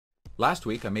Last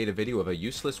week I made a video of a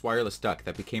useless wireless duck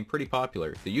that became pretty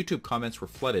popular. The YouTube comments were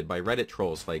flooded by Reddit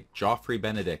trolls like Joffrey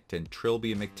Benedict and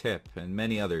Trilby McTip and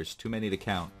many others, too many to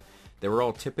count. They were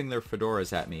all tipping their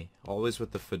fedoras at me, always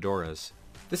with the fedoras.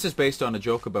 This is based on a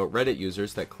joke about Reddit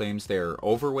users that claims they are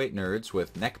overweight nerds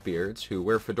with neckbeards who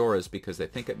wear fedoras because they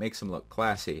think it makes them look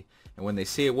classy, and when they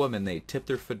see a woman they tip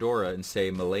their fedora and say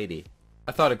 "milady."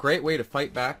 I thought a great way to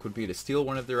fight back would be to steal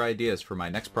one of their ideas for my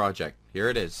next project. Here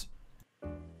it is.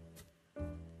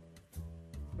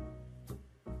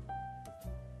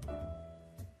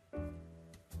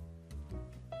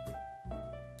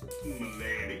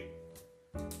 Milady.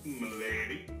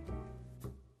 Milady.